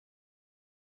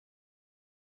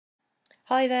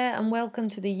Hi there and welcome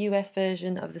to the US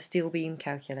version of the steel beam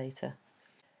calculator.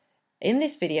 In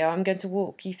this video I'm going to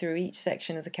walk you through each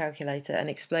section of the calculator and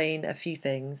explain a few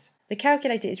things. The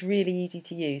calculator is really easy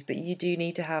to use, but you do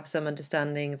need to have some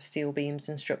understanding of steel beams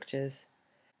and structures.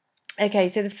 Okay,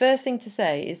 so the first thing to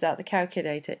say is that the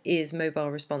calculator is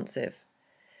mobile responsive.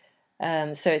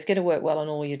 So it's going to work well on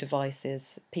all your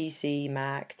devices, PC,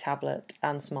 Mac, tablet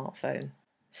and smartphone.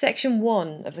 Section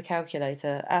 1 of the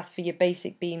calculator asks for your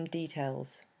basic beam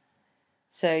details.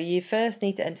 So you first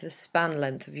need to enter the span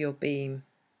length of your beam.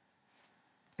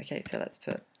 Okay, so let's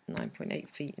put 9.8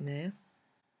 feet in here.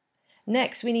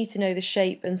 Next we need to know the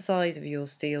shape and size of your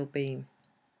steel beam.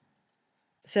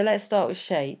 So let's start with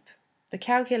shape. The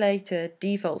calculator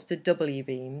defaults to W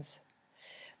beams,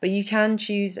 but you can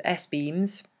choose S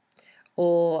beams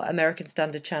or American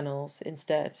Standard channels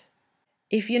instead.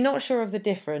 If you're not sure of the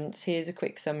difference, here's a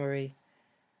quick summary.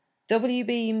 W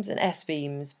beams and S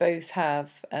beams both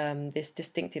have this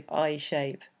distinctive I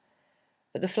shape,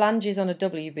 but the flanges on a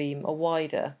W beam are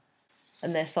wider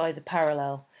and their sides are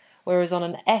parallel, whereas on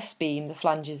an S beam the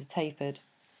flanges are tapered.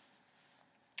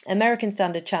 American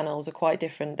Standard channels are quite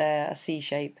different, they're a C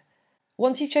shape.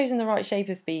 Once you've chosen the right shape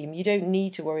of beam, you don't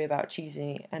need to worry about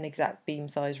choosing an exact beam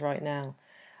size right now.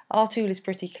 Our tool is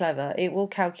pretty clever. It will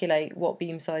calculate what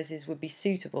beam sizes would be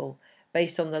suitable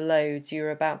based on the loads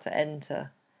you're about to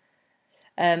enter.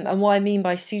 And what I mean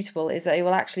by suitable is that it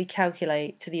will actually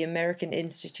calculate to the American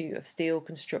Institute of Steel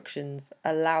Construction's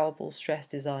allowable stress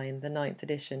design, the 9th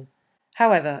edition.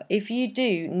 However, if you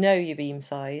do know your beam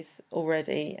size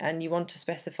already and you want to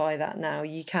specify that now,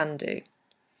 you can do.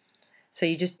 So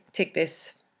you just tick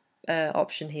this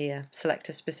option here, select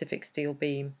a specific steel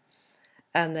beam,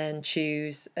 and then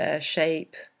choose a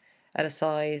shape and a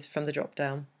size from the drop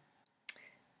down.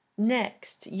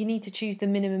 Next, you need to choose the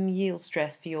minimum yield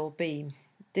stress for your beam.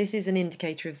 This is an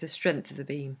indicator of the strength of the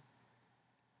beam.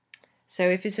 So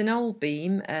if it's an old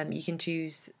beam, you can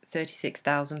choose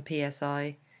 36,000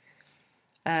 psi.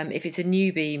 If it's a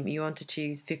new beam, you want to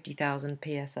choose 50,000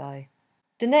 psi.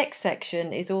 The next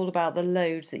section is all about the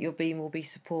loads that your beam will be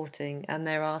supporting, and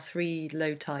there are 3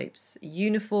 load types.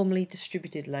 Uniformly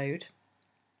distributed load.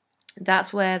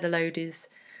 That's where the load is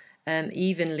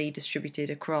evenly distributed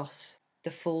across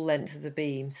the full length of the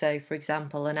beam. So for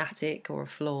example, an attic or a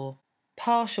floor.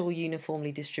 Partial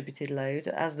uniformly distributed load,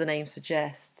 as the name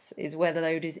suggests, is where the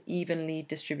load is evenly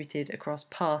distributed across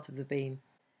part of the beam.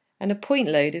 And a point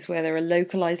load is where there are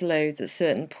localized loads at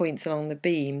certain points along the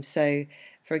beam. So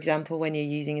for example, when you're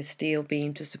using a steel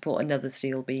beam to support another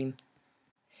steel beam.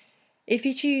 If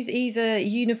you choose either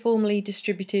uniformly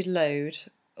distributed load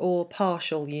or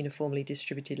partial uniformly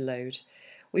distributed load,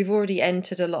 we've already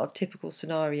entered a lot of typical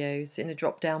scenarios in a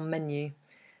drop-down menu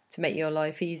to make your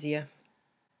life easier.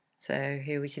 So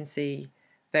here we can see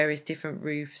various different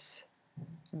roofs,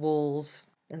 walls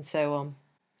and so on.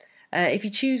 If you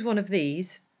choose one of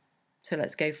these, so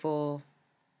let's go for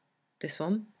this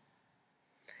one,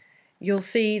 you'll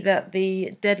see that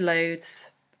the dead loads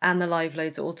and the live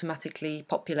loads are automatically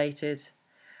populated,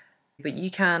 but you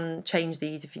can change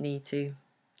these if you need to,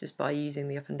 just by using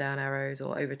the up and down arrows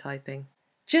or over typing.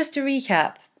 Just to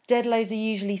recap, dead loads are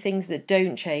usually things that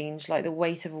don't change, like the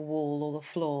weight of a wall or the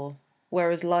floor,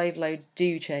 whereas live loads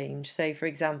do change, so for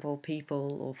example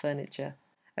people or furniture.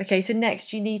 Okay, so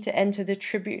next you need to enter the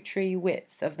tributary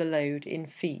width of the load in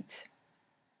feet.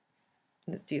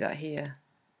 Let's do that here.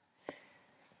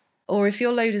 Or if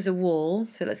your load is a wall,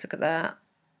 so let's look at that,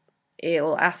 it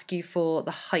will ask you for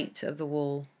the height of the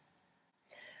wall.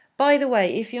 By the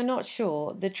way, if you're not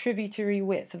sure, the tributary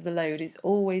width of the load is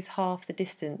always half the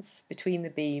distance between the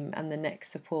beam and the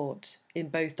next support in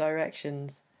both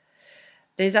directions.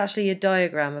 There's actually a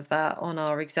diagram of that on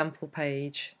our example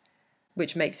page,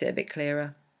 which makes it a bit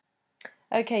clearer.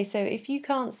 Okay, so if you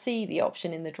can't see the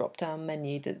option in the drop-down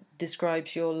menu that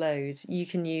describes your load, you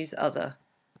can use Other,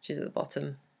 which is at the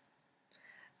bottom.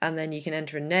 And then you can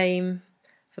enter a name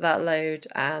for that load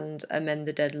and amend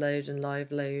the dead load and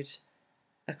live load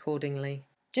accordingly.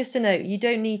 Just a note, you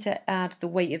don't need to add the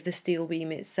weight of the steel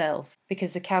beam itself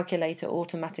because the calculator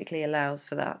automatically allows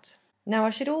for that. Now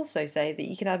I should also say that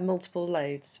you can add multiple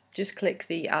loads. Just click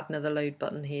the Add Another Load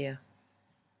button here.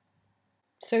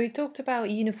 So we've talked about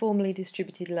uniformly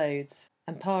distributed loads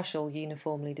and partial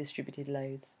uniformly distributed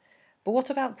loads. But what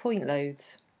about point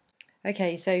loads?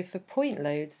 Okay, so for point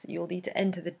loads, you'll need to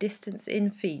enter the distance in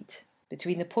feet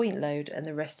between the point load and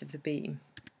the rest of the beam,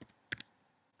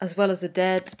 as well as the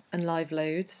dead and live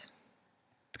loads.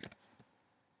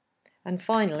 And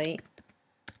finally,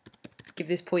 give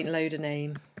this point load a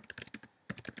name.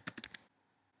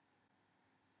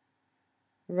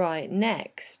 Right,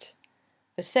 next,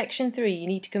 For section 3, you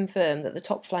need to confirm that the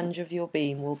top flange of your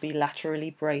beam will be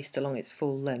laterally braced along its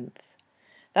full length.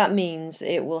 That means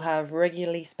it will have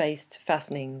regularly spaced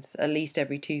fastenings at least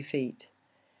every 2 feet.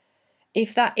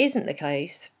 If that isn't the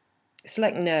case,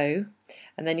 select No,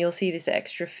 and then you'll see this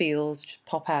extra field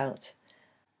pop out.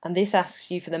 And this asks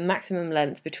you for the maximum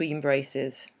length between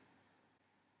braces.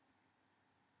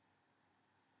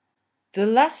 The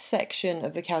last section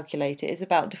of the calculator is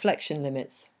about deflection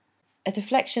limits. A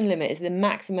deflection limit is the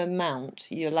maximum amount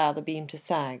you allow the beam to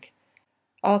sag.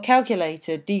 Our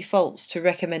calculator defaults to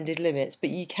recommended limits, but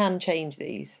you can change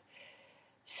these.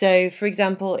 So, for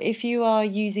example, if you are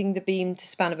using the beam to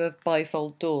span above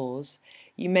bifold doors,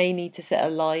 you may need to set a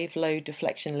live load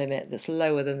deflection limit that's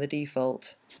lower than the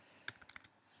default.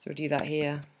 So we'll do that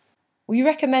here. We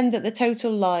recommend that the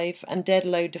total live and dead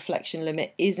load deflection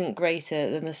limit isn't greater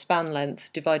than the span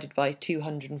length divided by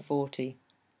 240.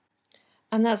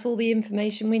 And that's all the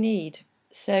information we need.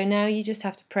 So now you just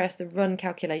have to press the Run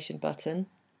Calculation button.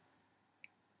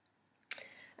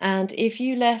 And if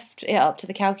you left it up to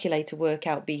the calculator to work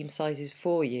out beam sizes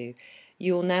for you,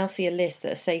 you will now see a list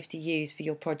that are safe to use for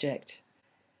your project.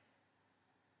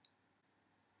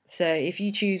 So if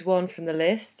you choose one from the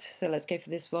list, so let's go for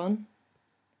this one,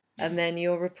 and then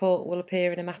your report will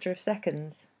appear in a matter of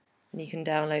seconds. And you can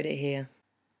download it here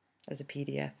as a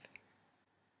PDF.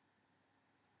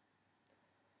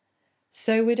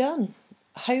 So we're done.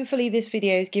 Hopefully this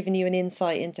video has given you an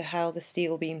insight into how the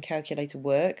steel beam calculator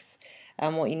works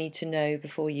and what you need to know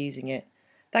before using it.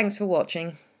 Thanks for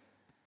watching.